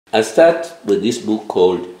I start with this book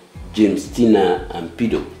called JAMESTINA and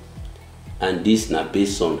PIDO, and this na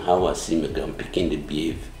based on how I see my pikin dey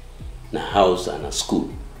behave na house and na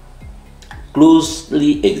school.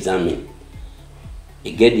 Closely examine.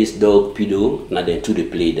 You get this dog PIDO, na dem two dey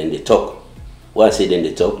play, then they talk. Why I say then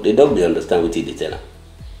they talk? The dog they understand what they tell am.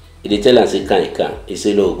 If they tell am say can, he can. He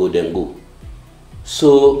say no, go then go.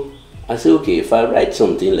 So I say okay, if I write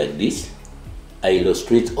something like this, I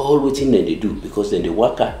illustrate all wetin dem dey do, because then they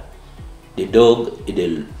waka. The dog,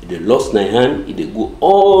 they lost my hand, they go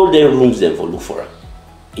all the rooms them for look for her.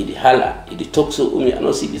 They holler, they talk so me, I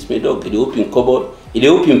don't see this my dog, they open cupboard, they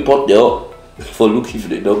open pot there for look if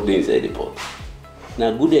the dog dey inside the pot.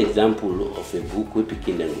 Now good example of a book where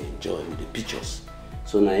pikin them will enjoy with the pictures.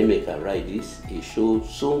 So now I make her write this, it shows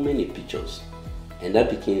so many pictures. And that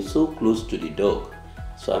became so close to the dog.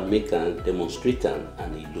 So I make a demonstrate and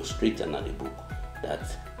illustrate another book that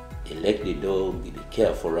they like the dog, they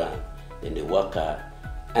care for her, then they work hard.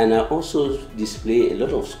 And I also display a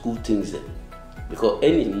lot of school things there. Because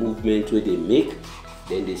any movement where they make,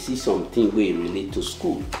 then they see something where it relate to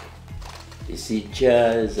school. They see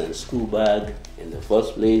chairs and school bag in the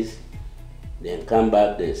first place. Then come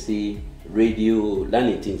back, they see radio,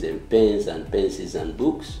 learning things and pens and pencils and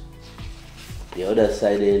books. The other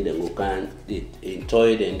side then they go in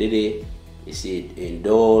toy and they see in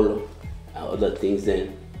doll and other things.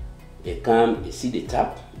 Then they come, you see the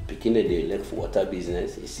tap, picking they left for water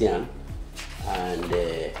business, you see them, and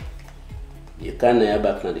you can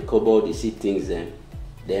back in the cupboard, you see things then.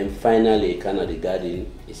 Then finally you can the garden,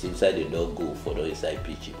 you see inside the dog go for the inside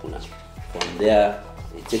pitch. From there,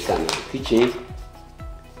 you take them to the kitchen,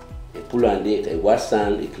 you pull on the wash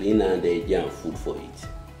sand, you clean and they jam food for it.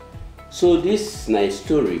 So this nice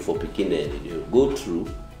story for picking they go through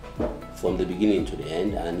from the beginning to the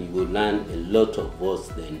end, and you will learn a lot of words.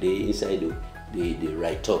 Then they inside the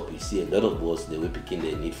write up, you see a lot of words they will picking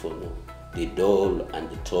they need for the doll and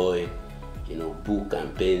the toy, book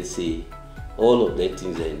and pencil, all of them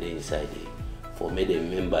things are in the inside there for me they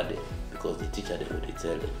remember them, because the teacher they will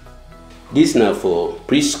tell them. This now for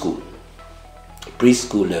preschool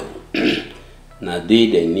level. Now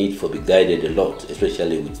they need for be guided a lot,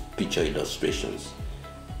 especially with picture illustrations.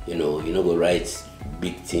 You go write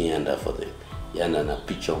big thing and that for them. And then a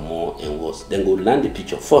picture more and words. Then go learn the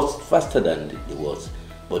picture first, faster than the words.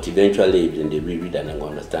 But eventually then they reread and then go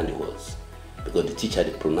understand the words. Because the teacher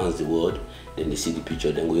they pronounce the word, then they see the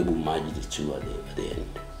picture, then go able to merge the two at the end.